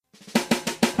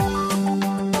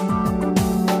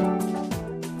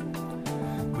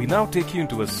now take you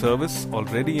into a service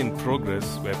already in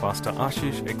progress where Pastor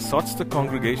Ashish exhorts the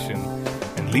congregation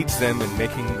and leads them in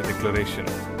making the declaration.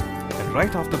 And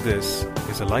right after this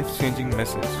is a life-changing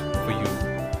message for you.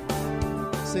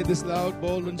 Say this loud,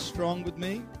 bold, and strong with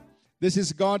me. This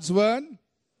is God's word.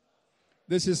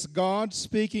 This is God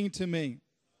speaking to me.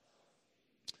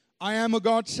 I am what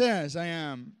God says I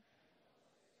am.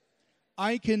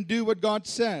 I can do what God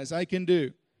says I can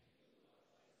do.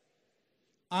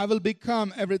 I will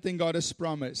become everything God has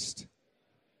promised.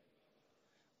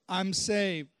 I'm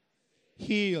saved,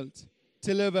 healed,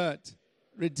 delivered,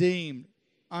 redeemed.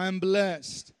 I am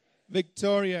blessed,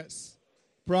 victorious,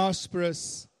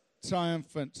 prosperous,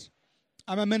 triumphant.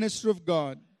 I'm a minister of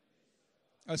God,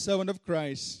 a servant of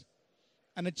Christ,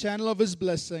 and a channel of His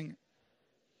blessing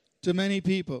to many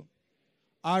people.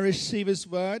 I receive His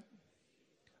word,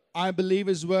 I believe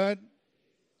His word,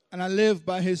 and I live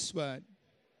by His word.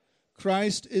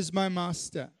 Christ is my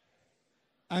master,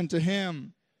 and to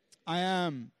Him I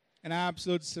am an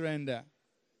absolute surrender.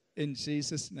 In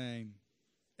Jesus' name,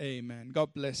 amen.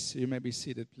 God bless you. You may be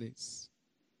seated, please.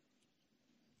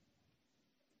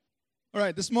 All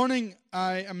right, this morning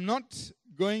I am not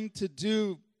going to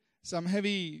do some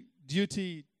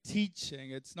heavy-duty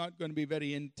teaching. It's not going to be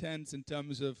very intense in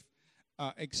terms of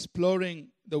exploring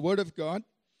the Word of God.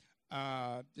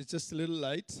 It's just a little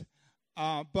light.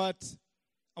 But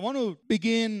I want to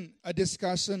begin a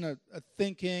discussion, a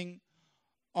thinking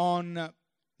on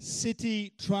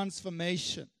city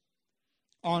transformation.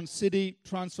 On city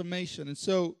transformation. And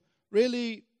so,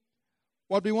 really,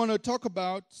 what we want to talk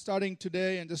about starting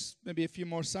today and just maybe a few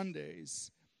more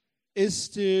Sundays is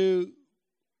to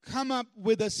come up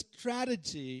with a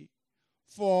strategy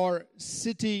for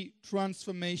city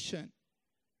transformation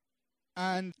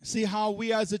and see how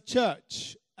we as a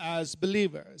church, as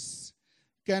believers,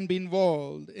 can be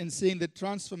involved in seeing the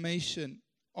transformation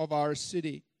of our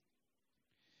city.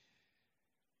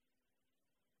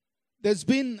 There's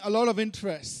been a lot of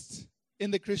interest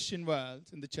in the Christian world,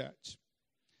 in the church,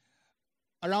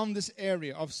 around this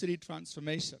area of city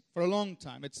transformation for a long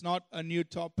time. It's not a new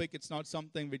topic. It's not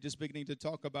something we're just beginning to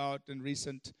talk about in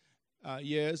recent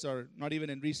years or not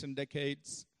even in recent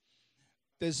decades.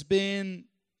 There's been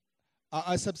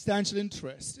a substantial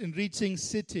interest in reaching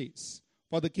cities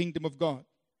for the kingdom of God.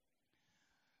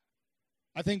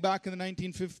 I think back in the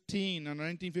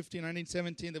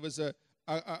 1917, there was a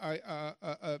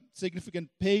significant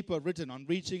paper written on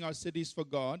reaching our cities for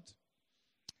God.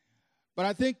 But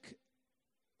I think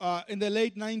in the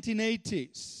late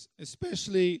 1980s,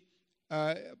 especially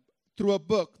through a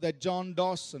book that John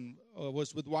Dawson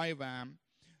was with YWAM,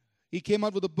 he came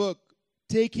out with a book,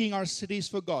 Taking Our Cities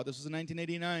for God. This was in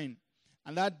 1989.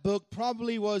 And that book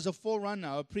probably was a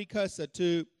forerunner, a precursor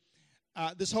to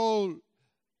this whole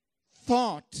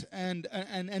thought and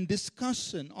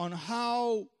discussion on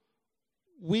how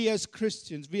we as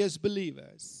Christians, we as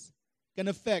believers, can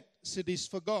affect cities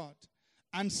for God.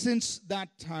 And since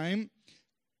that time,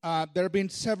 there have been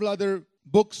several other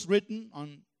books written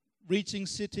on reaching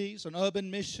cities, on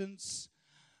urban missions,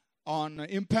 on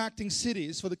impacting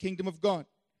cities for the kingdom of God.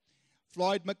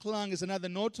 Floyd McClung is another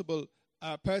notable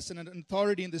person and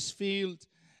authority in this field.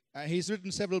 He's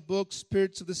written several books,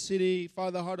 Spirits of the City,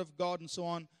 Follow the Heart of God, and so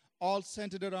on, all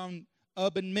centered around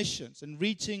urban missions and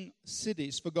reaching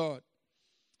cities for God.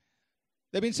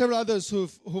 There have been several others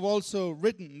who've also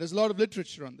written. There's a lot of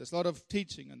literature on this, a lot of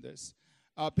teaching on this.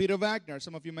 Peter Wagner,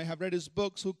 some of you may have read his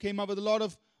books, who came up with a lot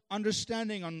of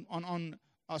understanding on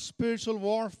spiritual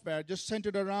warfare, just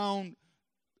centered around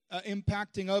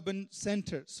impacting urban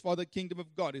centers for the kingdom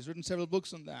of God. He's written several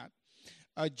books on that.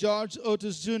 George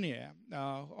Otis Jr.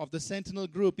 Of the Sentinel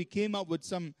Group, he came up with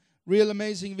some real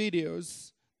amazing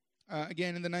videos,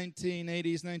 again in the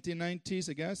 1980s, 1990s,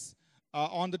 I guess,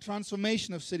 on the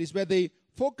transformation of cities, where they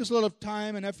focus a lot of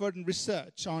time and effort and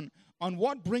research on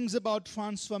what brings about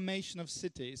transformation of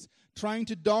cities, trying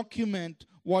to document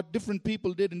what different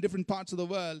people did in different parts of the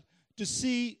world to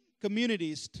see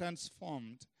communities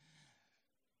transformed.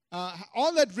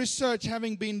 All that research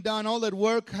having been done, all that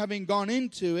work having gone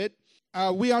into it,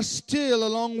 we are still a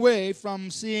long way from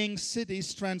seeing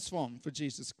cities transformed for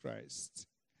Jesus Christ.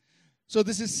 So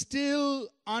this is still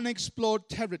unexplored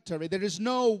territory. There is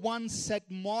no one set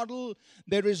model.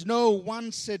 There is no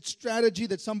one set strategy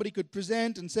that somebody could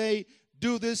present and say,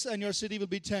 do this and your city will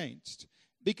be changed.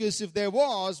 Because if there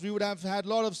was, we would have had a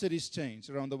lot of cities changed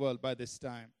around the world by this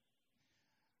time.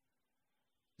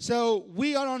 So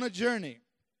we are on a journey.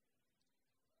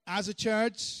 As a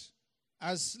church,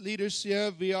 as leaders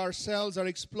here, we ourselves are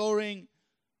exploring,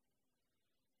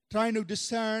 trying to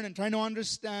discern and trying to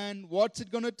understand what's it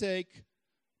going to take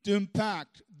to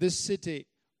impact this city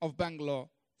of Bangalore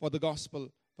for the gospel,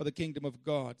 for the kingdom of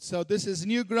God. So this is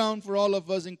new ground for all of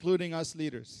us, including us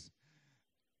leaders.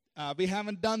 We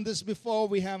haven't done this before.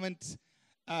 We haven't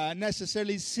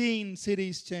necessarily seen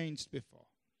cities changed before.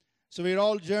 So we're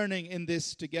all journeying in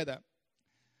this together.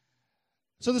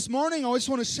 So this morning, I just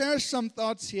want to share some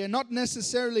thoughts here, not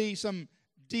necessarily some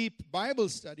deep Bible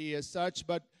study as such,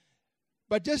 but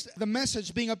just the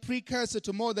message being a precursor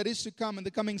to more that is to come in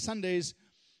the coming Sundays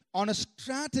on a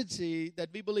strategy that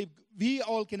we believe we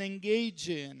all can engage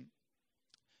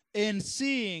in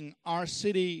seeing our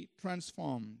city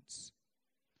transformed.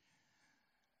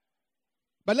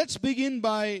 But let's begin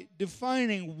by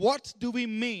defining what do we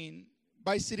mean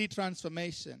by city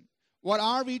transformation. What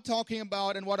are we talking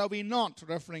about and what are we not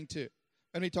referring to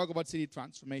when we talk about city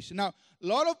transformation? Now, a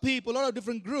lot of people, a lot of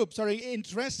different groups are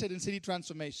interested in city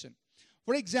transformation.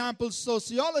 For example,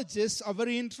 sociologists are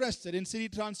very interested in city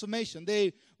transformation.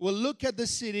 They will look at the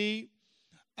city,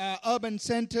 urban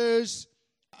centers,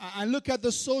 and look at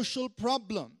the social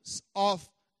problems of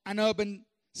an urban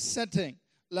setting,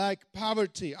 like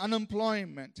poverty,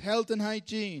 unemployment, health and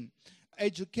hygiene,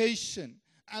 education,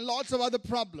 and lots of other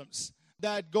problems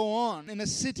that go on in a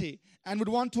city, and would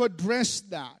want to address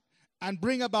that and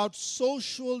bring about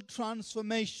social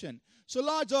transformation. So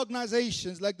large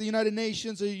organizations like the United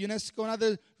Nations or UNESCO and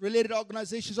other related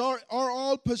organizations are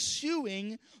all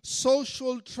pursuing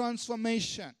social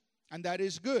transformation, and that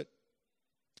is good.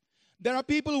 There are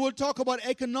people who will talk about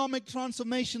economic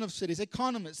transformation of cities,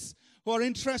 economists who are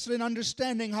interested in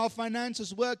understanding how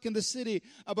finances work in the city,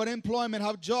 about employment,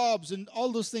 how jobs and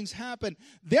all those things happen.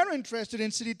 They're interested in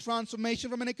city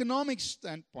transformation from an economic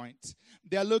standpoint.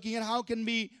 They're looking at how can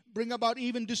we bring about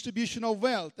even distribution of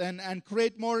wealth and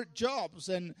create more jobs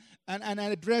and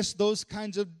address those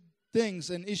kinds of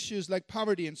things and issues like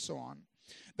poverty and so on.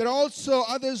 There are also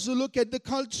others who look at the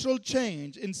cultural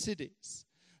change in cities.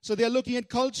 So they're looking at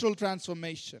cultural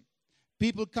transformation.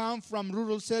 People come from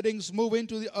rural settings, move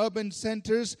into the urban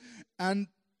centers, and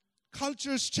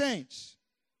cultures change.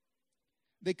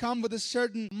 They come with a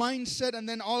certain mindset, and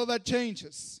then all of that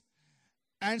changes.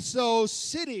 And so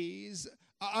cities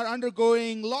are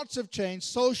undergoing lots of change,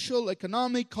 social,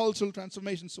 economic, cultural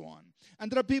transformation, so on.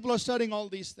 And there are people who are studying all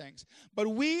these things. But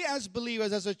we as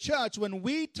believers, as a church, when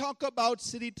we talk about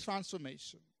city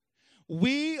transformation,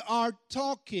 we are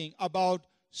talking about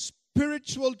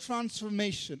spiritual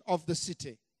transformation of the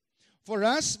city. For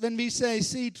us, when we say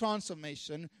city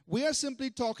transformation, we are simply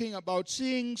talking about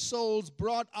seeing souls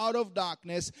brought out of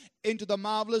darkness into the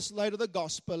marvelous light of the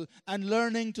gospel and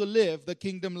learning to live the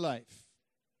kingdom life.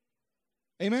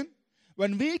 Amen?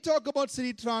 When we talk about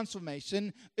city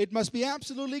transformation, it must be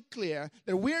absolutely clear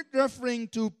that we're referring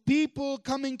to people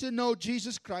coming to know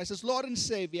Jesus Christ as Lord and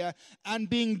Savior and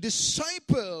being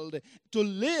discipled to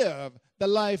live the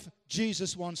life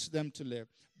Jesus wants them to live.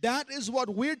 That is what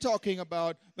we're talking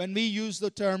about when we use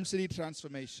the term city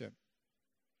transformation.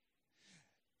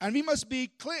 And we must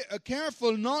be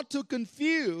careful not to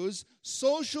confuse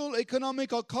social,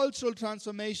 economic, or cultural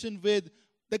transformation with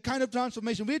the kind of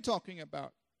transformation we're talking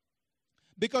about.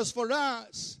 Because for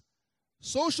us,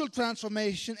 social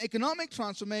transformation, economic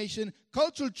transformation,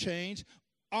 cultural change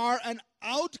are an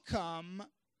outcome,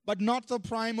 but not the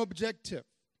prime objective.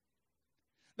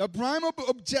 The prime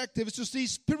objective is to see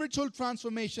spiritual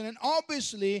transformation. And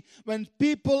obviously, when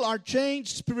people are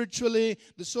changed spiritually,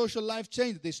 the social life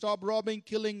changes. They stop robbing,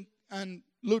 killing, and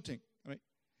looting. Right?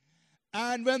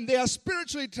 And when they are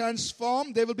spiritually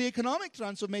transformed, there will be economic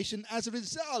transformation. As a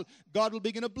result, God will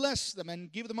begin to bless them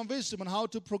and give them a wisdom on how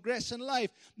to progress in life.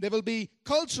 There will be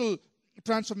cultural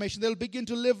transformation. They'll begin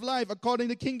to live life according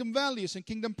to kingdom values and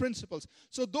kingdom principles.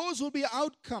 So those will be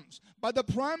outcomes. But the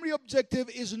primary objective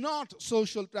is not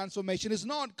social transformation. It's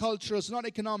not cultural. It's not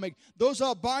economic. Those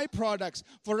are byproducts.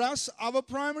 For us, our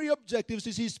primary objective is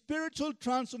to see spiritual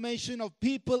transformation of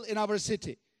people in our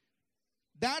city.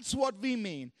 That's what we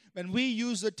mean when we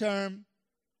use the term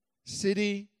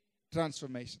city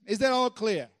transformation. Is that all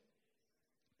clear?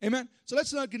 Amen? So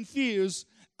let's not confuse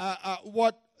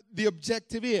what the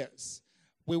objective is.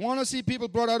 We want to see people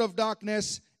brought out of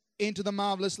darkness into the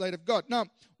marvelous light of God. Now,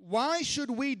 why should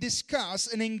we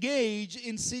discuss and engage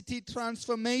in city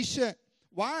transformation?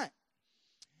 Why?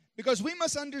 Because we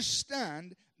must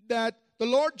understand that the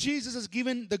Lord Jesus has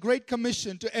given the Great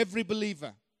Commission to every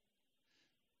believer.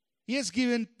 He has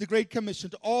given the Great Commission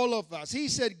to all of us. He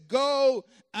said, go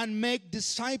and make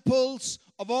disciples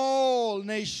of all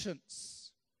nations.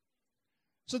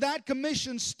 So that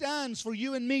commission stands for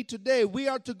you and me today. We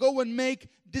are to go and make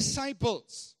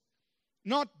disciples.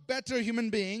 Not better human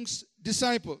beings,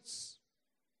 disciples.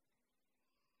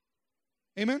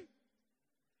 Amen?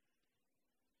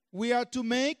 we are to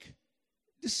make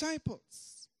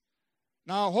disciples.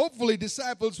 Now, hopefully,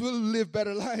 disciples will live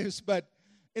better lives, but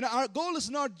our goal is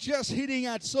not just hitting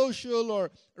at social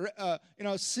or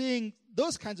seeing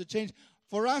those kinds of change.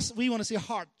 For us, we want to see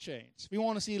heart change. We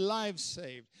want to see lives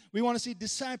saved. We want to see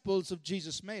disciples of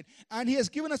Jesus made. And He has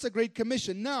given us a great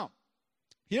commission. Now,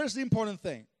 here's the important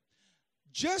thing.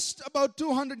 Just about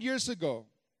 200 years ago,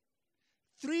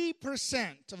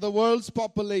 3% of the world's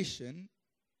population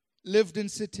lived in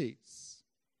cities.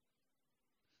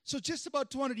 So just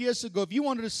about 200 years ago, if you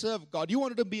wanted to serve God, you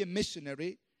wanted to be a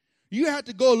missionary, you had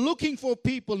to go looking for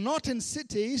people, not in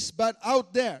cities, but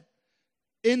out there,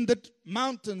 in the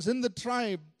mountains, in the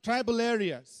tribal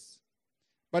areas.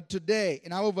 But today,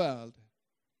 in our world,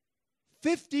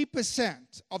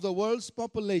 50% of the world's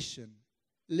population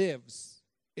lives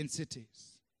in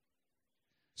cities.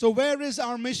 So where is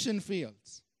our mission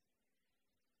fields?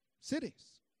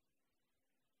 Cities.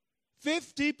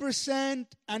 50%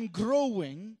 and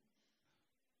growing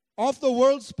of the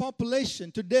world's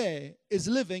population today is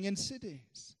living in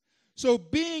cities. So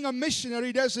being a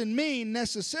missionary doesn't mean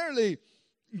necessarily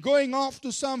going off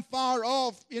to some far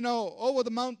off, over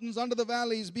the mountains, under the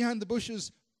valleys, behind the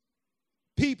bushes,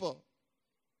 people.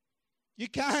 You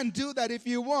can't do that if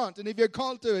you want, and if you're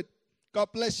called to it, God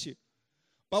bless you.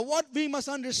 But what we must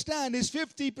understand is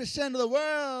 50% of the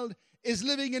world is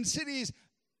living in cities.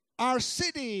 Our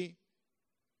city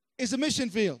is a mission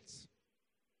field.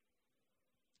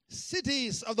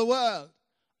 Cities of the world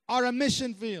are a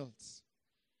mission field.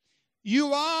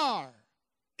 You are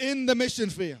in the mission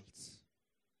field.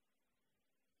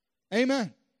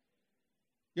 Amen.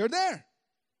 You're there.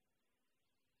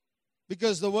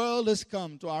 Because the world has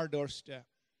come to our doorstep.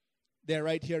 They're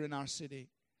right here in our city.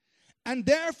 And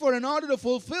therefore, in order to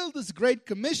fulfill this great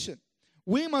commission,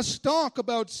 we must talk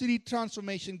about city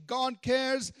transformation. God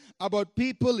cares about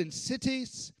people in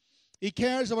cities. He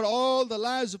cares about all the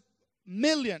lives of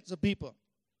millions of people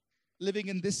living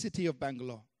in this city of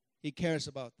Bangalore. He cares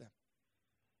about them.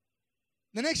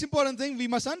 The next important thing we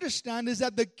must understand is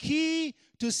that the key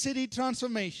to city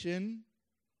transformation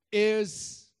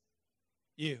is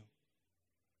you,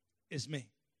 is me.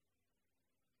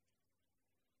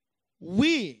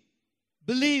 We,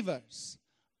 believers,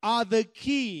 are the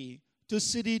key to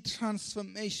city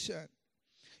transformation.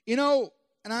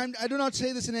 And I do not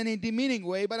say this in any demeaning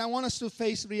way, but I want us to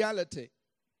face reality.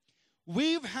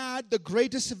 We've had the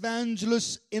greatest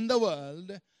evangelists in the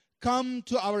world come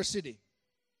to our city.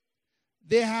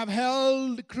 They have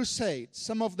held crusades,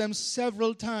 some of them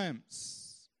several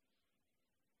times.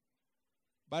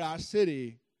 But our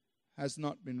city has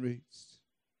not been reached.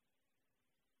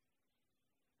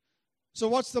 So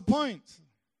what's the point?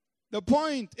 The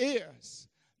point is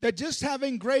that just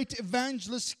having great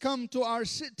evangelists come to our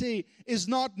city is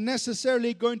not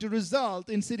necessarily going to result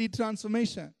in city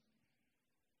transformation.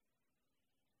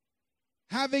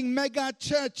 Having mega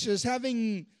churches,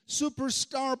 having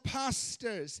superstar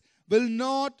pastors will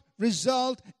not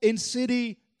result in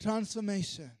city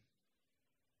transformation.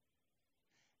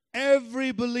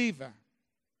 Every believer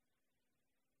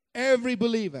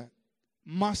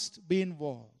must be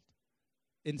involved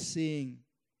in seeing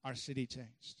our city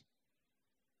changed.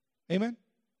 Amen?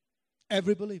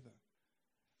 Every believer.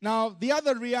 Now, the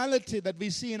other reality that we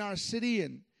see in our city,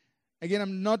 and again,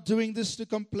 I'm not doing this to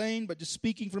complain, but just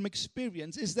speaking from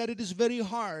experience, is that it is very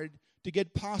hard to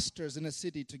get pastors in a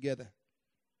city together.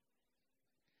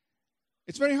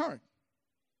 It's very hard.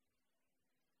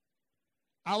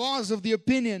 I was of the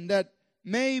opinion that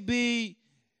maybe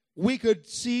we could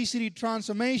see city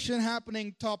transformation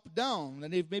happening top down.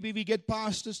 And if maybe we get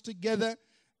pastors together,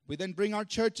 we then bring our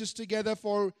churches together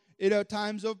for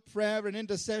times of prayer and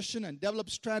intercession and develop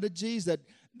strategies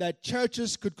that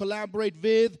churches could collaborate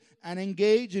with and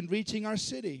engage in reaching our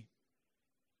city.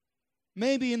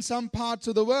 Maybe in some parts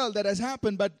of the world that has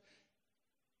happened, but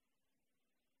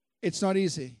it's not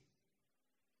easy.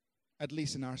 At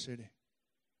least in our city.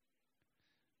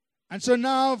 And so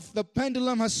now the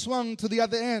pendulum has swung to the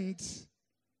other end.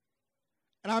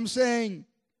 And I'm saying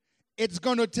it's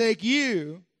going to take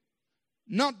you,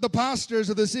 not the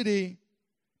pastors of the city,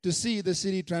 to see the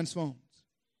city transformed.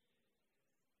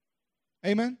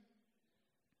 Amen?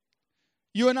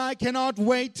 You and I cannot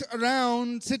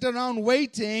sit around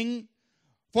waiting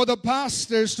for the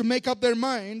pastors to make up their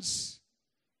minds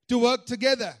to work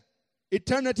together.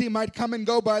 Eternity might come and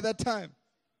go by that time.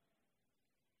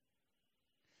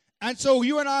 And so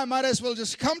you and I might as well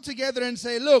just come together and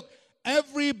say, look,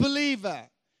 every believer,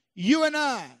 you and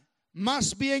I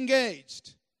must be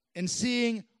engaged in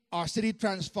seeing our city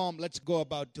transformed. Let's go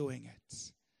about doing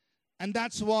it. And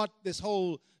that's what this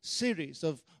whole series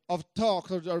of talks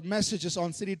or messages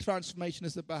on city transformation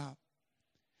is about.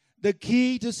 The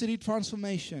key to city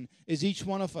transformation is each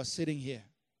one of us sitting here.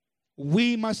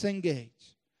 We must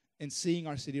engage in seeing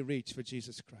our city reach for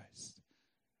Jesus Christ.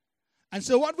 And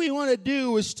so what we want to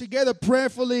do is together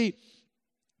prayerfully,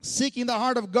 seeking the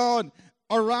heart of God,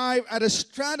 arrive at a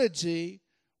strategy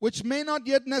which may not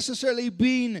yet necessarily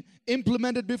been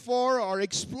implemented before or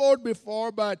explored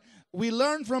before, but we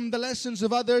learn from the lessons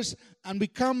of others and we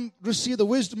receive the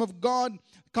wisdom of God,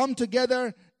 come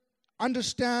together,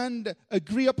 understand,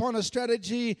 agree upon a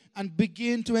strategy, and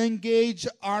begin to engage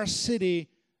our city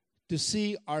to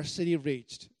see our city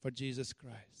reached for Jesus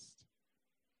Christ.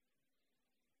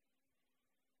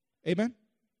 Amen?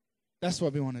 That's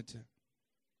what we want to do.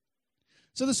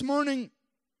 So this morning,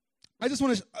 I just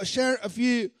want to share a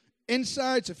few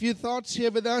insights, a few thoughts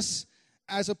here with us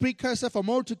as a precursor for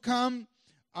more to come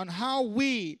on how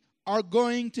we are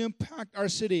going to impact our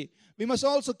city. We must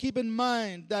also keep in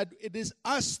mind that it is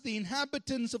us, the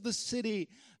inhabitants of the city,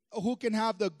 who can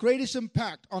have the greatest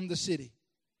impact on the city.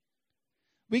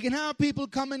 We can have people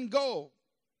come and go,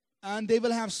 and they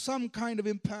will have some kind of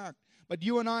impact. But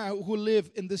you and I who live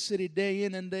in this city day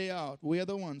in and day out, we are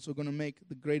the ones who are going to make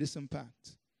the greatest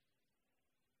impact.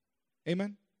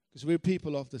 Amen? Because we're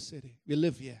people of the city. We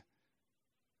live here.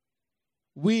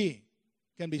 We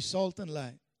can be salt and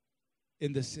light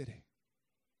in the city.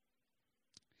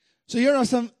 So here are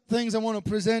some things I want to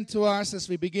present to us as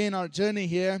we begin our journey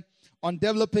here on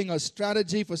developing a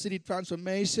strategy for city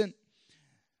transformation.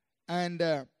 And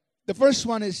the first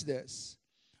one is this,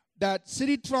 that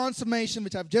city transformation,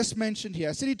 which I've just mentioned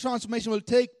here, city transformation will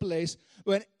take place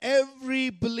when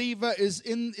every believer is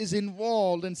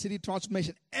involved in city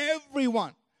transformation.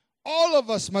 Everyone, all of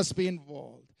us must be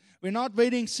involved. We're not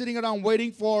sitting around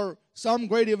waiting for some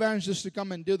great evangelist to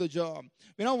come and do the job.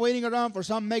 We're not waiting around for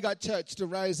some mega church to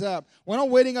rise up. We're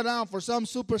not waiting around for some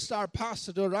superstar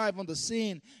pastor to arrive on the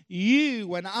scene.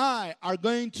 You and I are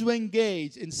going to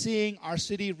engage in seeing our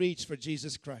city reach for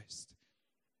Jesus Christ.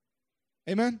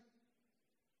 Amen?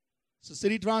 So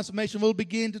city transformation will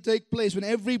begin to take place when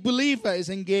every believer is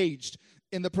engaged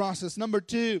in the process. Number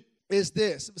 2 is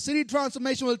this. City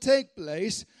transformation will take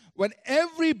place when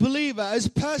every believer is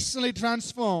personally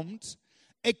transformed,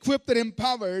 equipped and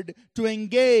empowered to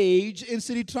engage in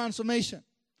city transformation.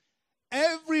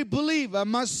 Every believer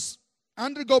must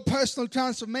undergo personal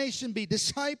transformation, be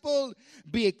discipled,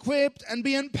 be equipped, and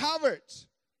be empowered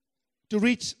to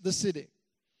reach the city.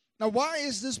 Now, why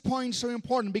is this point so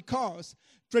important? Because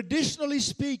traditionally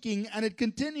speaking, and it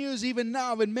continues even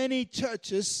now in many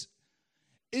churches,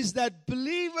 is that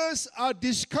believers are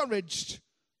discouraged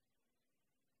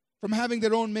from having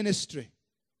their own ministry.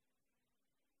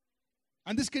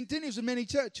 And this continues in many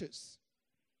churches.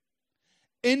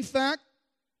 In fact,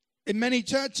 in many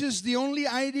churches, the only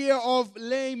idea of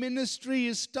lay ministry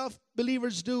is stuff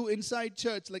believers do inside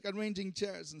church, like arranging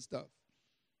chairs and stuff.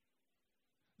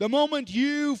 The moment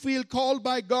you feel called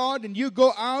by God and you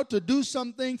go out to do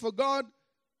something for God,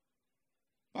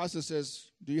 pastor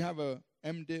says, do you have a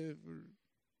MDiv or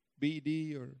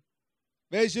BD or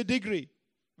where's your degree?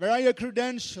 Where are your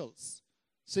credentials?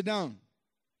 Sit down.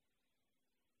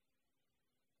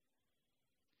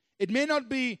 It may not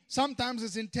be, sometimes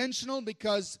it's intentional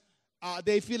because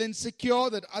they feel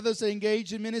insecure that others are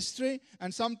engaged in ministry,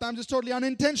 and sometimes it's totally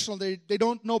unintentional. They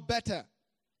don't know better.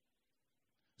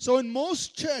 So in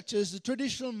most churches, the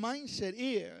traditional mindset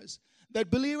is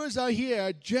that believers are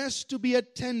here just to be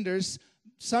attenders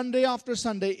Sunday after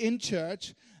Sunday in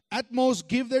church, at most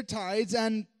give their tithes,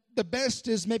 and the best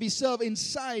is maybe serve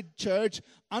inside church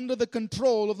under the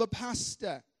control of the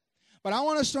pastor. But I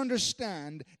want us to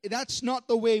understand that's not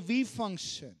the way we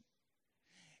function.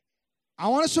 I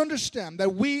want us to understand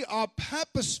that we are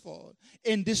purposeful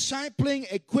in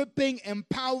discipling, equipping,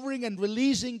 empowering, and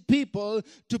releasing people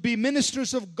to be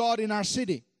ministers of God in our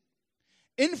city.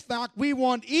 In fact, we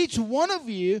want each one of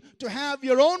you to have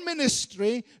your own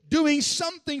ministry doing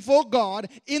something for God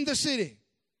in the city.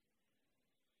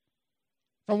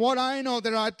 From what I know,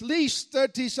 there are at least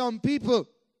 30-some people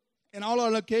in all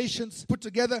our locations put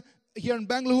together here in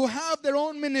Bangalore who have their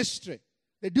own ministry.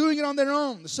 They're doing it on their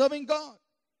own, serving God.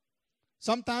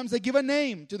 Sometimes they give a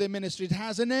name to their ministry. It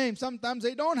has a name. Sometimes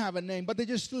they don't have a name, but they're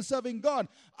just still serving God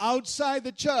outside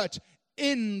the church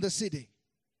in the city.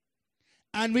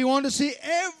 And we want to see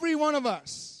every one of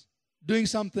us doing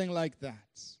something like that.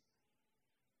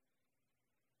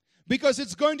 Because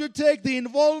it's going to take the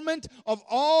involvement of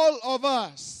all of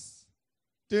us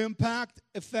to impact,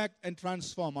 affect, and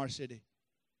transform our city.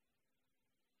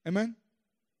 Amen?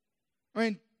 I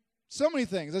mean, So many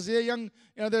things.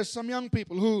 There's some young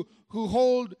people who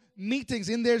hold meetings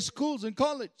in their schools and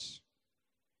college,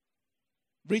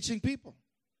 reaching people.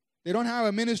 They don't have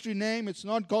a ministry name. It's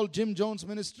not called Jim Jones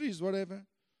Ministries, whatever.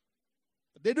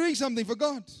 But they're doing something for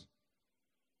God.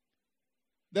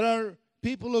 There are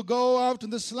people who go out in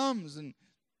the slums,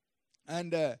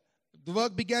 and the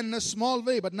work began in a small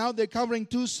way, but now they're covering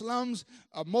 2 slums,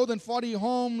 more than 40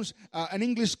 homes. An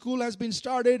English school has been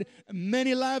started.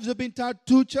 Many lives have been touched.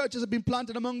 2 churches have been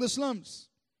planted among the slums.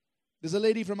 There's a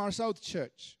lady from our South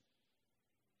church.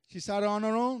 She started on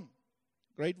her own.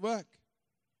 Great work.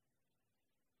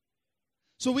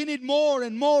 So we need more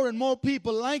and more and more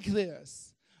people like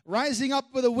this, rising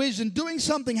up with a vision, doing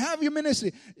something. Have your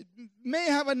ministry. It may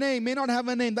have a name, may not have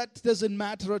a name. That doesn't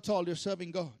matter at all. You're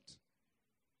serving God.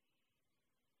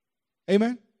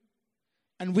 Amen?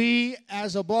 And we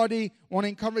as a body want to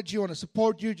encourage you, want to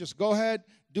support you. Just go ahead,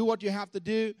 do what you have to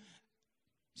do.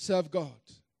 Serve God.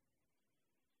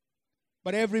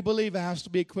 But every believer has to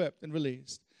be equipped and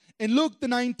released. In Luke, the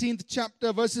 19th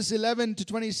chapter, verses 11 to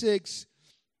 26,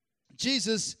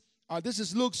 Jesus, this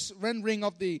is Luke's rendering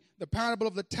of the parable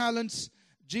of the talents.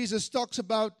 Jesus talks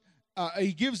about,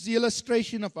 he gives the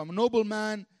illustration of a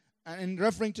nobleman, and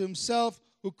referring to himself,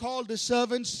 who called his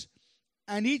servants,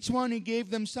 and each one he gave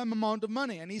them some amount of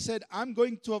money. And he said, I'm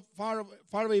going to a far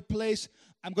away place.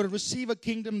 I'm going to receive a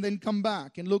kingdom, then come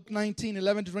back. In Luke 19,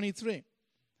 11 to 23.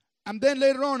 And then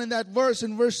later on in that verse,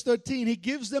 in verse 13, he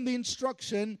gives them the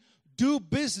instruction, do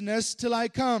business till I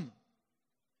come.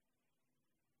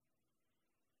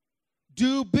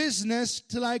 Do business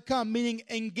till I come, meaning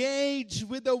engage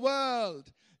with the world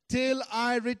till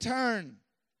I return.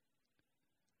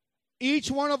 Each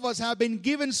one of us have been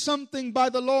given something by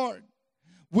the Lord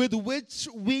with which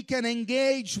we can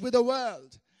engage with the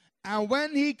world. And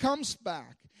when He comes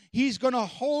back, He's going to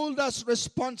hold us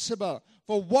responsible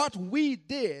for what we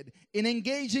did in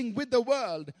engaging with the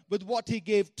world with what He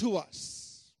gave to us.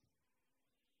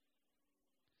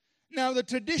 Now, the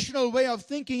traditional way of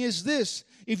thinking is this.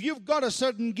 If you've got a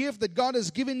certain gift that God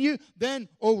has given you, then,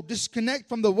 disconnect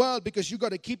from the world because you've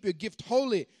got to keep your gift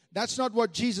holy. That's not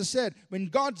what Jesus said. When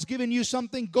God's given you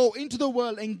something, go into the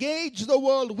world, engage the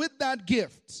world with that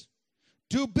gift.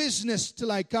 Do business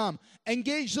till I come.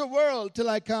 Engage the world till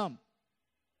I come.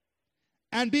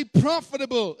 And be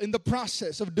profitable in the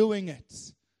process of doing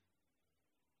it.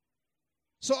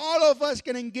 So all of us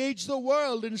can engage the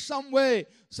world in some way.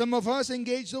 Some of us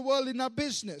engage the world in our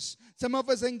business. Some of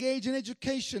us engage in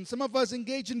education. Some of us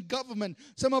engage in government.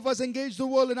 Some of us engage the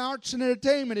world in arts and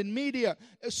entertainment, in media.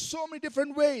 There's so many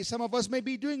different ways. Some of us may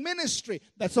be doing ministry.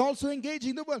 That's also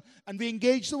engaging the world. And we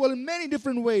engage the world in many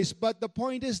different ways. But the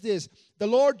point is this. The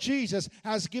Lord Jesus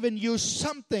has given you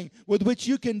something with which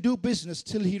you can do business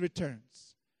till He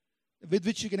returns. With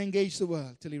which you can engage the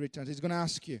world till He returns. He's going to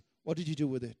ask you, what did you do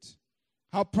with it?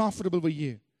 How profitable were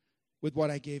you with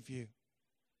what I gave you?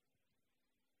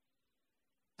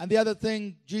 And the other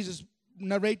thing Jesus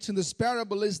narrates in this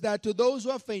parable is that to those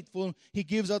who are faithful, He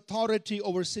gives authority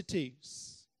over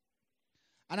cities.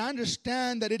 And I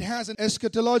understand that it has an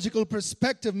eschatological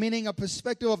perspective, meaning a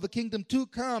perspective of the kingdom to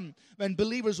come, when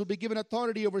believers will be given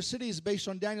authority over cities based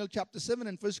on Daniel chapter 7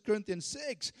 and 1 Corinthians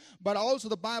 6. But also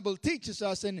the Bible teaches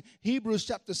us in Hebrews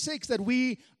chapter 6 that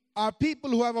we are people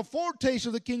who have a foretaste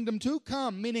of the kingdom to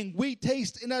come, meaning we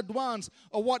taste in advance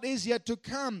of what is yet to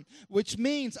come, which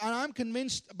means, and I'm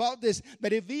convinced about this,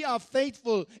 that if we are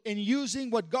faithful in using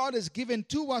what God has given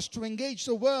to us to engage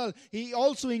the world, He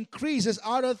also increases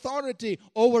our authority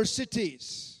over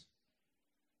cities.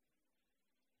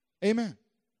 Amen.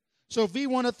 So if we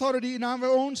want authority in our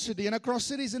own city and across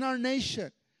cities in our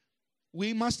nation,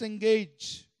 we must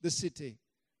engage the city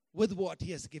with what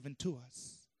He has given to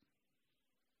us.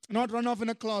 Not run off in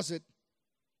a closet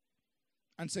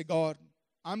and say, God,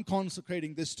 I'm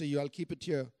consecrating this to you. I'll keep it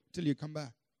here till you come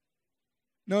back.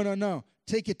 No.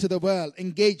 Take it to the world.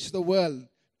 Engage the world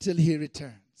till He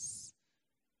returns.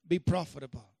 Be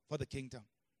profitable for the kingdom.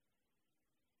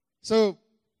 So,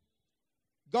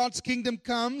 God's kingdom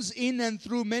comes in and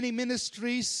through many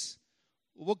ministries,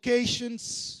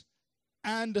 vocations,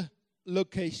 and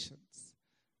locations.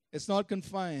 It's not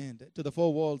confined to the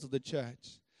 4 walls of the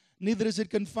church. Neither is it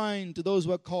confined to those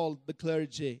who are called the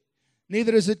clergy.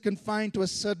 Neither is it confined to a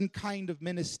certain kind of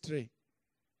ministry.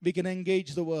 We can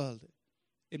engage the world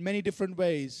in many different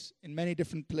ways, in many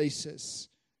different places.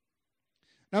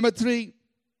 Number 3,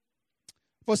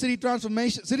 for city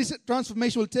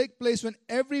transformation will take place when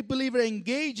every believer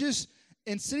engages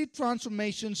in city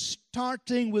transformation,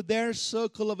 starting with their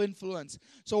circle of influence.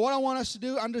 So what I want us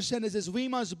to understand is this: we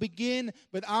must begin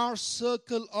with our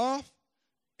circle of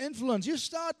influence. You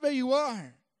start where you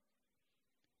are.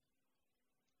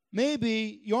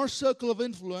 Maybe your circle of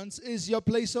influence is your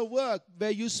place of work,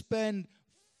 where you spend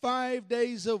 5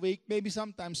 days a week, maybe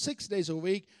sometimes 6 days a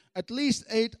week, at least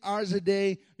 8 hours a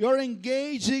day. You're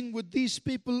engaging with these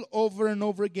people over and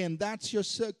over again. That's your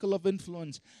circle of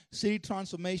influence. City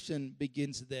transformation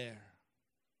begins there.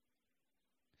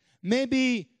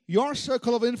 Maybe your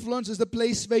circle of influence is the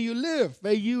place where you live,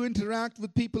 where you interact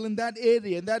with people in that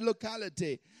area, in that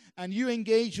locality, and you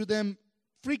engage with them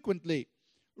frequently,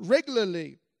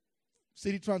 regularly.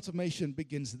 City transformation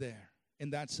begins there, in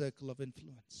that circle of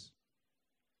influence.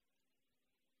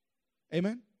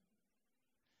 Amen?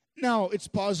 Now, it's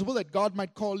possible that God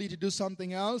might call you to do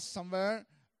something else somewhere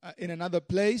in another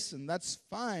place, and that's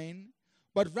fine.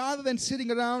 But rather than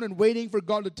sitting around and waiting for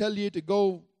God to tell you to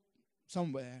go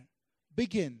somewhere,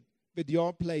 begin with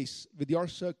your place, with your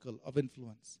circle of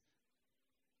influence.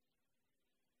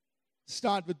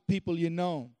 Start with people you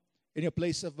know, in your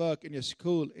place of work, in your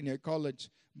school, in your college.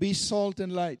 Be salt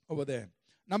and light over there.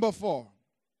 Number 4,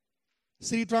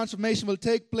 city transformation will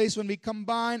take place when we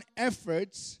combine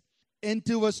efforts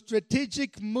into a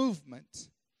strategic movement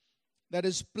that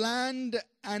is planned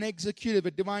and executed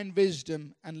with divine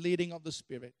wisdom and leading of the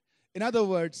Spirit. In other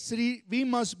words, we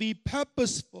must be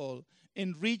purposeful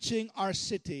in reaching our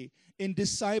city, in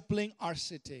discipling our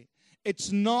city.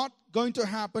 It's not going to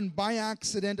happen by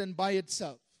accident and by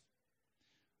itself.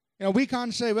 We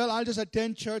can't say, well, I'll just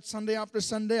attend church Sunday after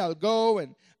Sunday. I'll go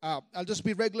and I'll just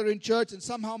be regular in church and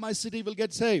somehow my city will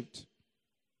get saved.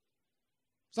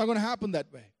 It's not going to happen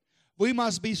that way. We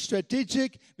must be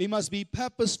strategic. We must be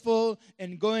purposeful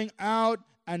in going out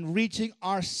and reaching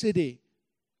our city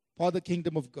for the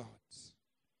kingdom of God.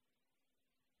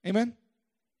 Amen?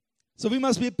 So we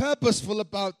must be purposeful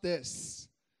about this,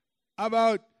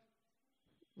 about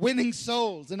winning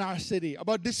souls in our city,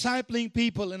 about discipling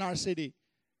people in our city.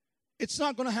 It's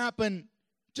not going to happen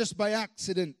just by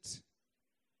accident.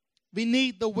 We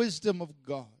need the wisdom of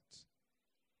God.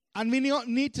 And we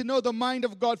need to know the mind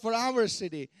of God for our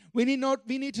city. We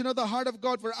need to know the heart of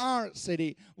God for our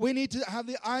city. We need to have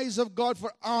the eyes of God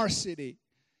for our city.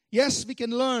 Yes, we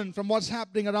can learn from what's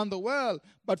happening around the world.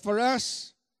 But for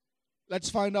us,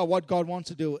 let's find out what God wants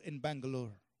to do in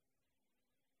Bangalore.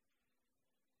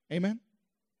 Amen?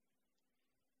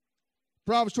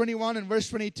 Proverbs 21 and verse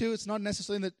 22, it's not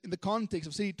necessarily in the context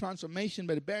of city transformation,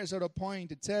 but it bears out a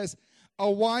point. It says, a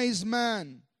wise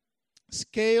man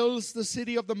scales the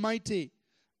city of the mighty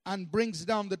and brings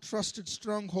down the trusted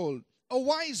stronghold. A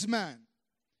wise man.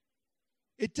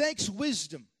 It takes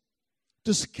wisdom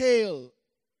to scale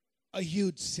a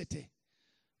huge city.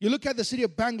 You look at the city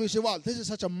of Bangalore, you say, wow, this is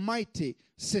such a mighty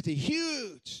city,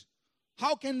 huge.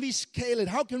 How can we scale it?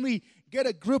 How can we get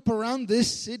a grip around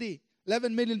this city?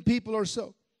 11 million people or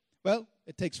so. Well,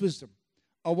 it takes wisdom.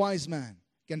 A wise man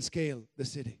can scale the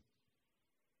city.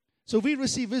 So if we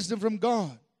receive wisdom from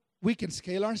God, we can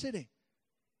scale our city.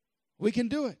 We can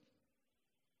do it.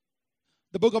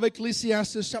 The book of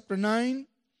Ecclesiastes chapter 9,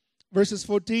 verses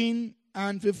 14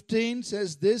 and 15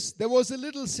 says this, there was a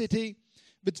little city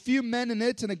with few men in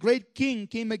it, and a great king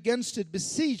came against it,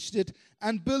 besieged it,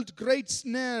 and built great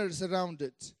snares around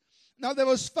it. Now there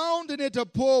was found in it a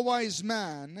poor wise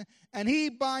man, and he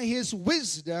by his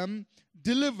wisdom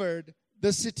delivered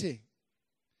the city.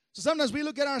 So sometimes we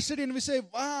look at our city and we say,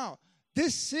 wow,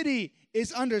 this city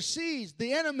is under siege.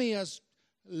 The enemy has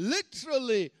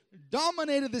literally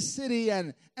dominated the city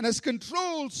and has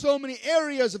controlled so many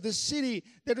areas of the city.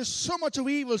 There is so much of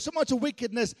evil, so much of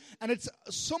wickedness, and it's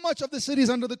so much of the city is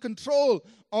under the control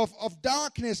of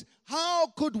darkness. How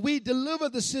could we deliver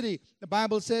the city? The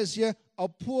Bible says here, a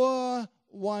poor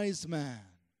wise man,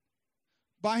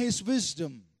 by his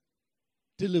wisdom,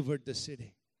 delivered the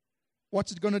city.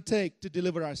 What's it going to take to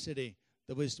deliver our city?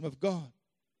 The wisdom of God.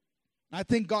 I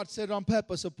think God said on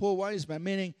purpose, a poor wise man,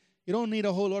 meaning you don't need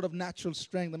a whole lot of natural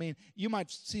strength. I mean, you might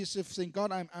see yourself saying,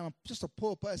 God, I'm just a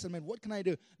poor person. I mean, what can I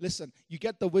do? Listen, you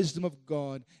get the wisdom of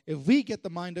God. If we get the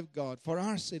mind of God for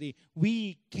our city,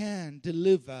 we can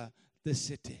deliver the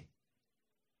city.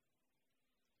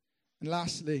 And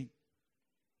lastly,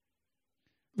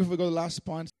 before we go to the last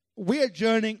point, we are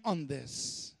journeying on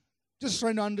this. Just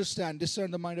trying to understand,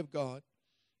 discern the mind of God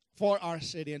for our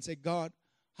city and say, God,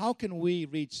 how can we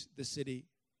reach the city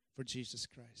for Jesus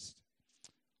Christ?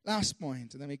 Last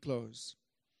point, and then we close.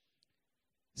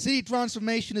 City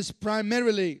transformation is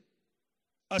primarily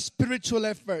a spiritual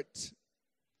effort.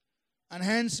 And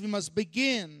hence we must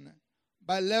begin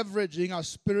by leveraging our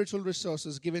spiritual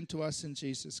resources given to us in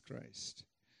Jesus Christ.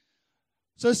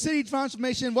 So city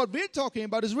transformation, what we're talking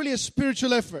about is really a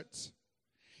spiritual effort.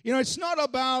 You know, it's not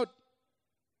about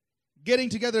getting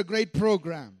together a great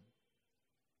program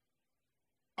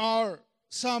or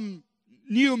some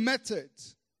new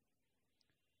methods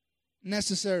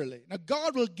necessarily. Now,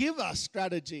 God will give us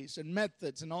strategies and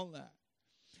methods and all that.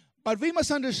 But we must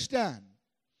understand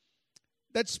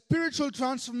that spiritual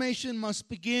transformation must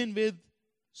begin with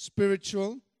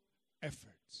spiritual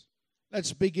efforts.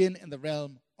 Let's begin in the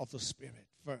realm of the Spirit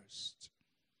first.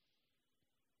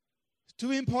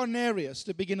 Two important areas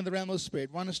to begin in the realm of the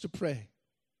Spirit. One is to pray.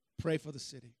 Pray for the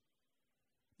city.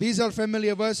 These are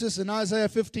familiar verses in Isaiah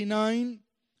 59,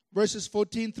 verses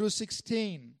 14 through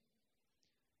 16.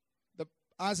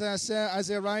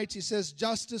 Isaiah writes, he says,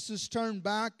 justice is turned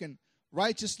back and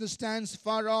righteousness stands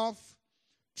far off.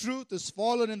 Truth is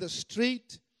fallen in the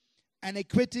street and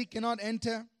equity cannot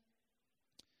enter.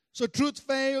 So truth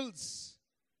fails,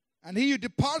 and he who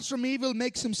departs from evil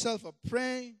makes himself a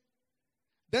prey.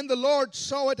 Then the Lord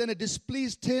saw it, and it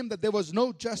displeased him that there was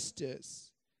no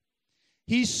justice.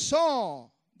 He saw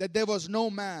that there was no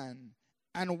man,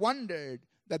 and wondered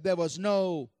that there was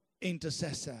no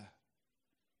intercessor.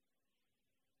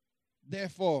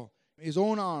 Therefore, his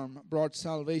own arm brought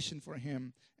salvation for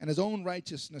him, and his own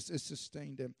righteousness has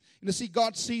sustained him. You see,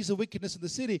 God sees the wickedness of the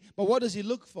city, but what does he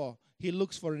look for? He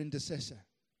looks for an intercessor.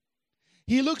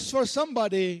 He looks for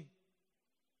somebody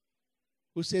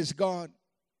who says, God,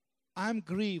 I'm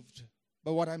grieved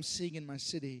by what I'm seeing in my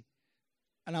city,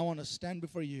 and I want to stand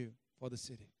before you for the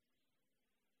city.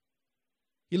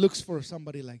 He looks for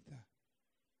somebody like that.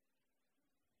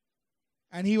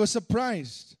 And he was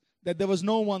surprised that there was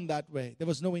no one that way. There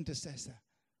was no intercessor.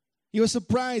 He was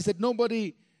surprised that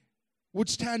nobody would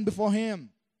stand before him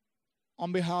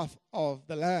on behalf of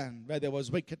the land where there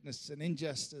was wickedness and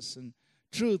injustice and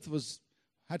truth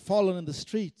had fallen in the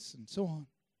streets and so on.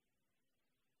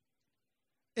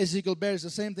 Ezekiel bears the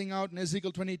same thing out in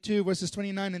Ezekiel 22 verses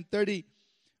 29 and 30,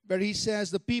 where he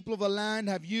says, the people of the land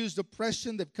have used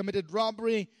oppression, they've committed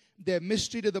robbery, they've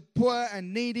mistreated the poor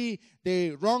and needy,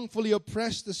 they wrongfully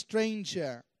oppressed the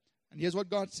stranger. And here's what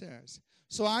God says.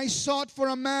 So I sought for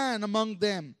a man among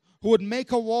them who would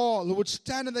make a wall, who would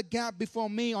stand in the gap before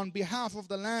me on behalf of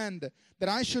the land, that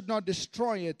I should not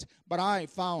destroy it, but I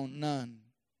found none.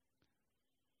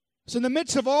 So in the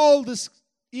midst of all this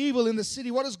evil in the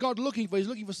city, what is God looking for? He's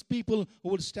looking for people who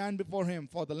would stand before him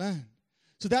for the land.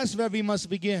 So that's where we must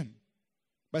begin,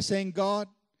 by saying, God,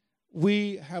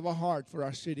 we have a heart for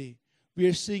our city. We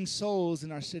are seeing souls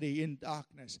in our city in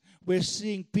darkness. We're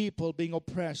seeing people being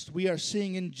oppressed. We are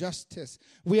seeing injustice.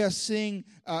 We are seeing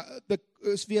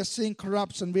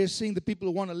corruption. We are seeing the people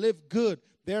who want to live good.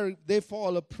 They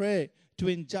fall a prey to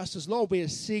injustice. Lord, we are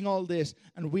seeing all this,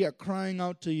 and we are crying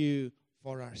out to you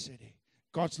for our city.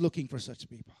 God's looking for such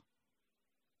people.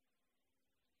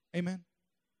 Amen.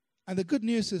 And the good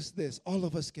news is this: all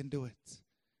of us can do it.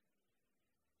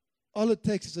 All it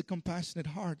takes is a compassionate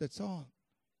heart. That's all.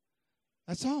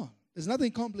 That's all. There's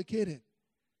nothing complicated.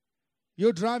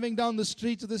 You're driving down the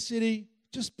streets of the city,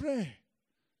 just pray.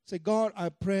 Say, God, I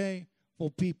pray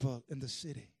for people in the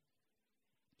city.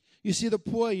 You see the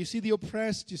poor, you see the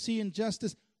oppressed, you see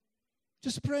injustice.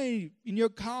 Just pray in your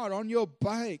car, on your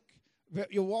bike,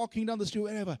 you're walking down the street,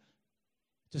 wherever.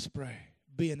 Just pray.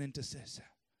 Be an intercessor.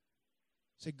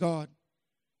 Say, God,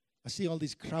 I see all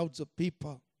these crowds of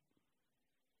people.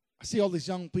 I see all these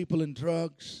young people in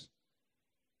drugs,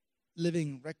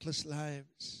 living reckless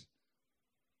lives.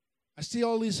 I see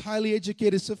all these highly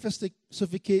educated,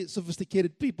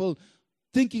 sophisticated people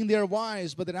thinking they're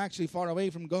wise, but they're actually far away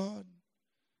from God.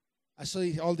 I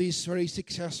see all these very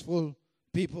successful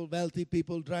people, wealthy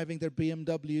people, driving their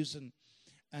BMWs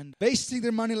and wasting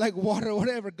their money like water,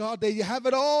 whatever. God, they have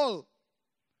it all,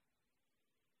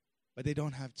 but they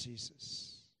don't have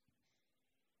Jesus.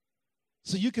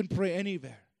 So you can pray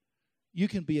anywhere. You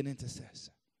can be an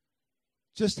intercessor.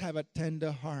 Just have a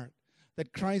tender heart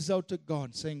that cries out to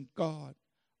God, saying, God,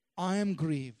 I am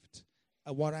grieved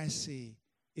at what I see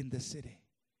in the city.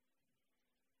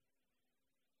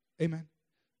 Amen.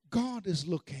 God is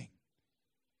looking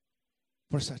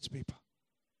for such people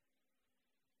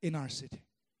in our city.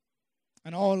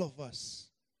 And all of us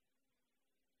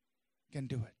can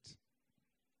do it.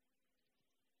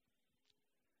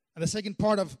 And the second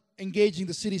part of engaging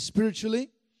the city spiritually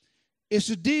is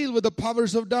to deal with the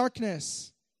powers of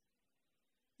darkness.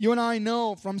 You and I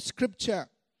know from Scripture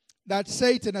that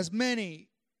Satan has many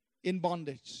in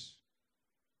bondage.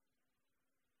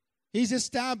 He's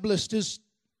established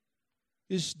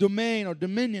his domain or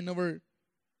dominion over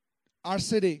our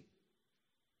city.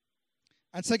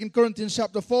 And 2 Corinthians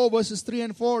chapter 4 verses 3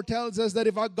 and 4 tells us that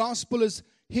if our gospel is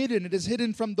hidden, it is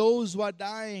hidden from those who are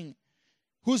dying,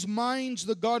 whose minds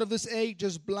the God of this age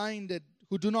has blinded,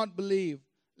 who do not believe,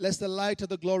 lest the light of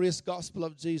the glorious gospel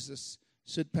of Jesus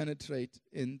should penetrate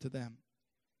into them.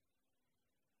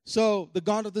 So the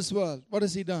God of this world, what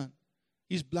has he done?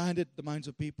 He's blinded the minds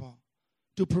of people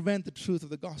to prevent the truth of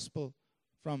the gospel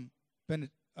from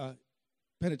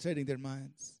penetrating their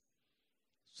minds.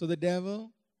 So the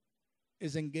devil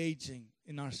is engaging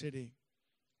in our city,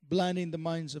 blinding the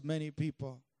minds of many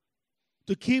people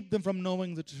to keep them from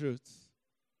knowing the truth.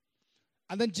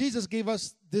 And then Jesus gave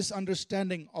us this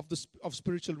understanding of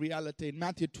spiritual reality. In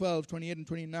Matthew 12, 28 and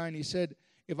 29, he said,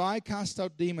 if I cast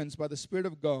out demons by the Spirit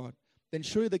of God, then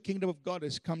surely the kingdom of God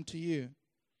has come to you.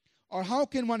 Or how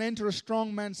can one enter a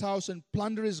strong man's house and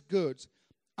plunder his goods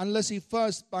unless he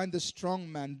first bind the strong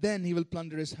man? Then he will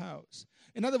plunder his house.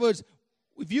 In other words,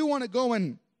 if you want to go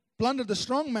and plunder the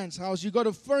strong man's house, you got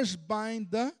to first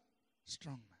bind the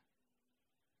strong man.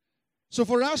 So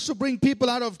for us to bring people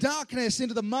out of darkness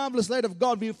into the marvelous light of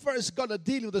God, we first got to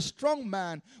deal with the strong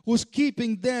man who's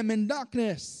keeping them in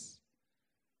darkness.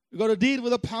 We've got to deal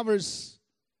with the powers,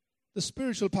 the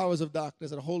spiritual powers of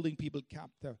darkness that are holding people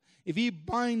captive. If we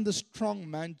bind the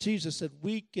strong man, Jesus said,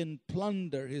 we can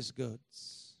plunder his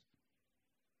goods.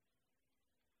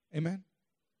 Amen?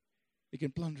 We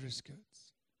can plunder his goods.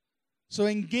 So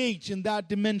engage in that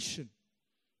dimension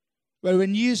where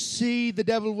when you see the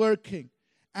devil working,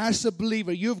 as a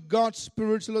believer, you've got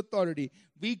spiritual authority.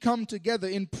 We come together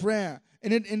in prayer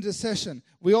and in intercession.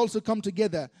 We also come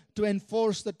together to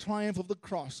enforce the triumph of the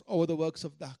cross over the works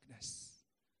of darkness.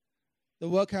 The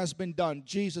work has been done.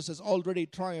 Jesus has already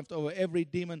triumphed over every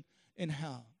demon in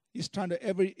hell. He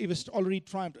was already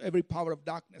triumphed every power of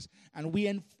darkness. And we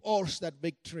enforce that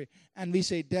victory. And we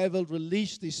say, devil,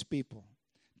 release these people.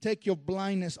 Take your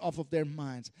blindness off of their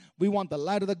minds. We want the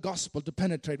light of the gospel to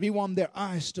penetrate. We want their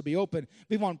eyes to be open.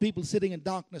 We want people sitting in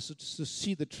darkness to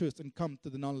see the truth and come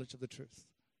to the knowledge of the truth.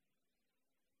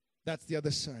 That's the other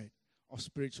side of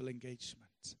spiritual engagement.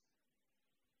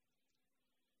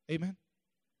 Amen.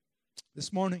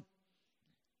 This morning,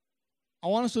 I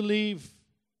want us to leave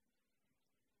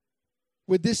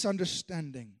with this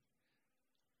understanding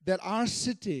that our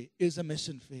city is a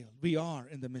mission field. We are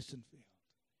in the mission field.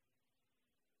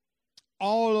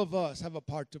 All of us have a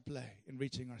part to play in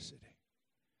reaching our city.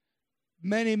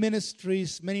 Many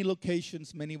ministries, many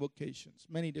locations, many vocations,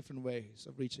 many different ways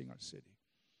of reaching our city.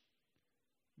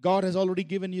 God has already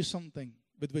given you something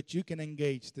with which you can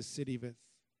engage the city with.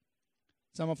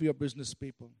 Some of you are business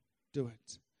people, do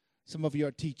it. Some of you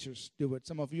are teachers, do it.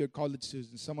 Some of you are college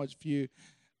students. Some of you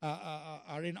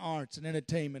are in arts and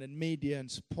entertainment and media and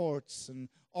sports and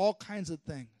all kinds of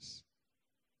things.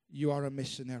 You are a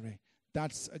missionary.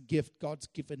 That's a gift God's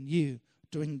given you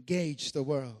to engage the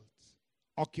world.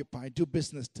 Occupy, do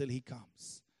business till he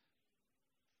comes.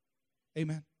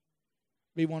 Amen.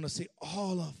 We want to see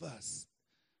all of us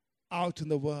out in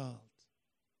the world,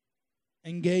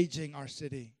 engaging our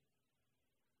city,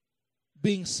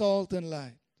 being salt and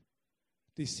light,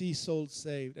 to see souls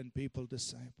saved and people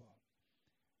discipled.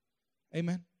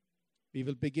 Amen. We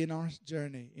will begin our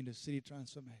journey into city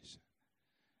transformation.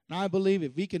 And I believe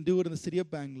if we can do it in the city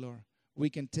of Bangalore, we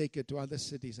can take it to other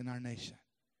cities in our nation.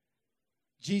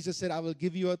 Jesus said, I will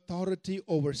give you authority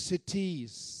over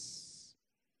cities.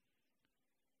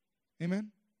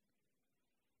 Amen?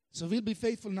 So we'll be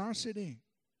faithful in our city.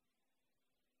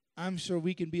 I'm sure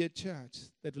we can be a church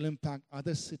that will impact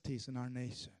other cities in our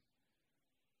nation.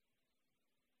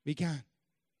 We can.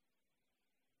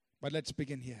 But let's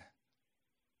begin here.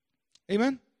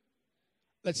 Amen?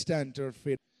 Let's stand to our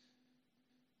feet.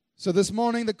 So this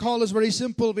morning, the call is very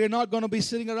simple. We are not going to be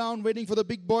sitting around waiting for the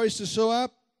big boys to show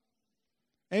up.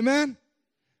 Amen?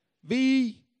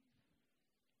 We,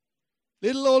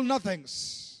 little old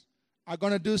nothings, are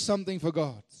going to do something for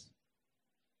God.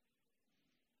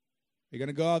 We're going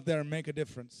to go out there and make a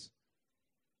difference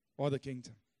for the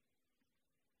kingdom.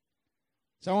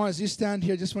 So as you stand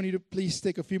here, I just want you to please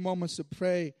take a few moments to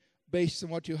pray based on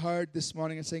what you heard this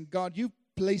morning and saying, God, you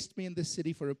placed me in this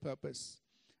city for a purpose.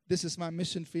 This is my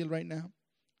mission field right now.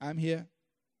 I'm here.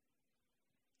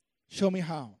 Show me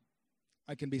how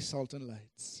I can be salt and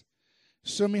lights.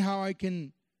 Show me how I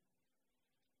can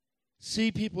see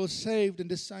people saved and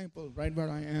discipled right where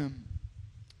I am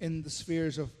in the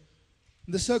spheres of,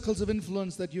 the circles of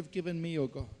influence that you've given me, O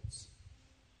God.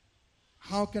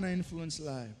 How can I influence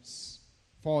lives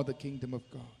for the kingdom of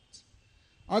God?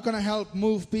 How can I help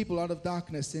move people out of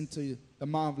darkness into the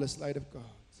marvelous light of God?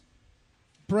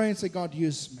 Pray and say, God,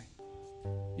 use me.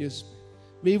 Use me.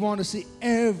 We want to see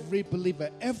every believer,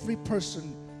 every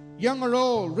person, young or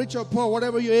old, rich or poor,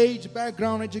 whatever your age,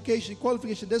 background, education,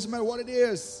 qualification, doesn't matter what it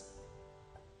is.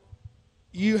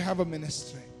 You have a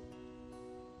ministry.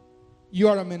 You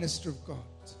are a minister of God.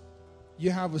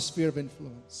 You have a sphere of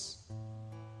influence.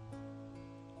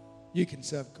 You can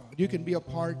serve God. You can be a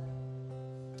part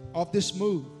of this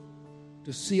move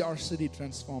to see our city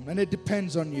transformed. And it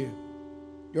depends on you.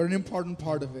 You're an important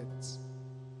part of it.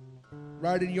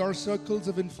 Right in your circles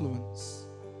of influence,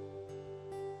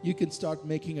 you can start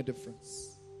making a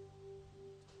difference.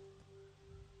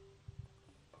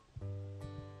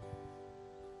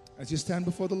 As you stand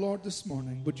before the Lord this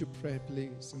morning, would you pray,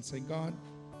 please, and say, God,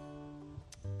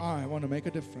 I want to make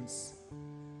a difference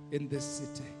in this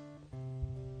city.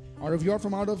 Or if you're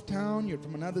from out of town, you're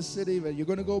from another city where you're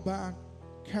going to go back,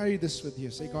 carry this with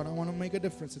you. Say, God, I want to make a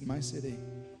difference in my city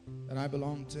that I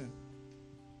belong to.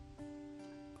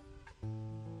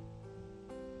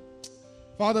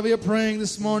 Father, we are praying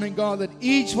this morning, God, that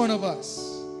each one of us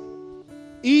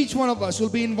will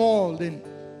be involved in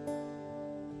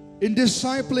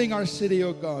discipling our city,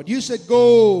 oh God. You said,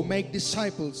 go make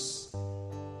disciples.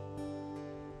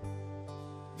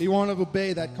 We want to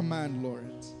obey that command, Lord.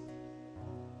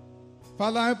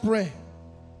 Father, I pray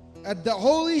that the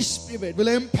Holy Spirit will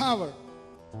empower,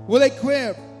 will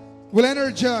equip, will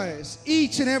energize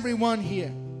each and every one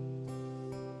here.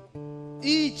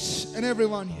 Each and every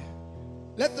one here.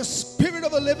 Let the Spirit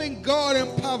of the living God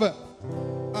empower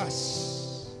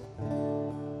us.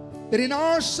 That in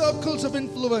our circles of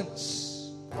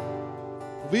influence,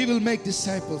 we will make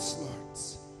disciples, Lord.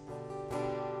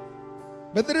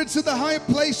 Whether it's in the high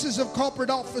places of corporate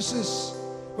offices,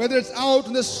 whether it's out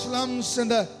in the slums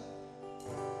and the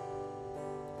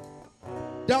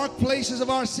dark places of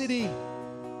our city,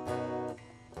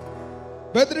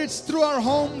 whether it's through our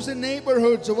homes and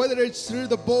neighborhoods, or whether it's through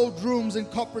the boardrooms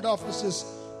and corporate offices,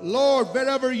 Lord,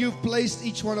 wherever you've placed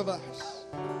each one of us,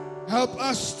 help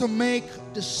us to make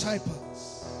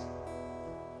disciples.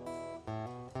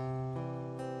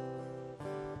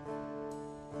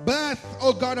 Birth,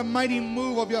 oh God, a mighty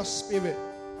move of your Spirit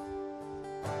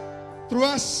through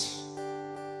us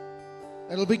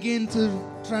that will begin to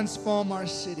transform our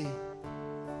city.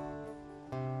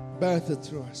 Birth it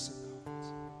through us.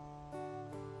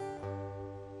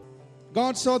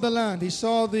 God saw the land. He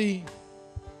saw the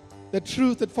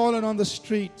truth had fallen on the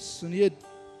streets, and he had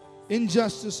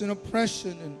injustice and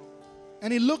oppression,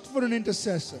 and he looked for an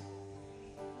intercessor.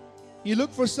 He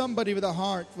looked for somebody with a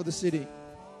heart for the city.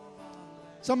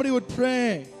 Somebody who would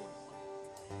pray.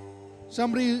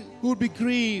 Somebody who would be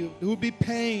grieved, who would be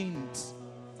pained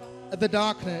at the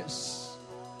darkness,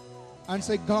 and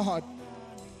say, God,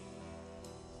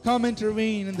 come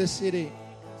intervene in this city.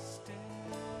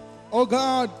 Oh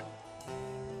God,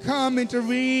 come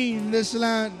intervene in this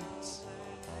land.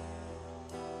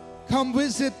 Come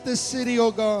visit this city,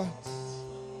 oh God.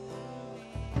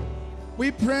 We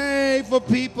pray for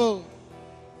people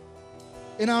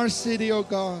in our city, oh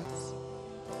God.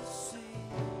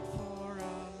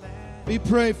 We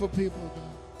pray for people, God.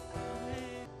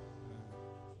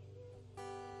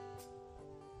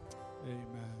 Amen.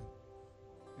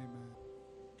 Amen.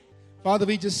 Father,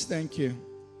 we just thank you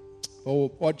for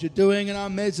what you're doing in our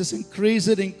midst. Just increase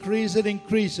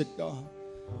it, God.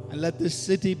 And let this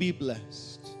city be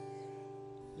blessed.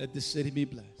 Let this city be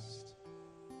blessed.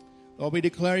 Lord, we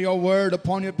declare your word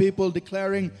upon your people,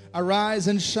 declaring, arise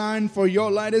and shine, for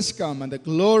your light is come, and the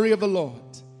glory of the Lord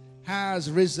has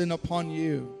risen upon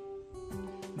you.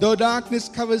 Though darkness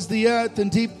covers the earth and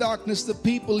deep darkness the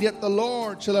people, yet the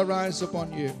Lord shall arise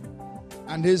upon you,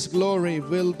 and his glory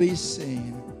will be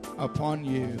seen upon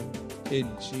you. In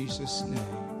Jesus' name,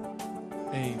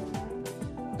 amen.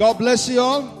 God bless you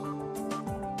all.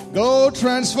 Go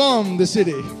transform the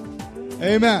city.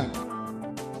 Amen.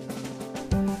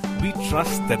 We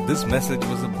trust that this message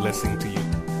was a blessing to you.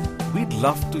 We'd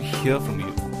love to hear from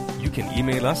you. You can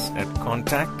email us at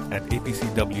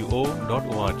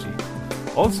contact@apcwo.org.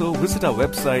 Also, visit our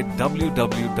website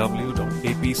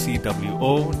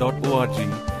www.apcwo.org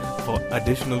for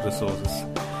additional resources.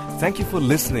 Thank you for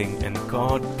listening, and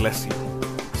God bless you.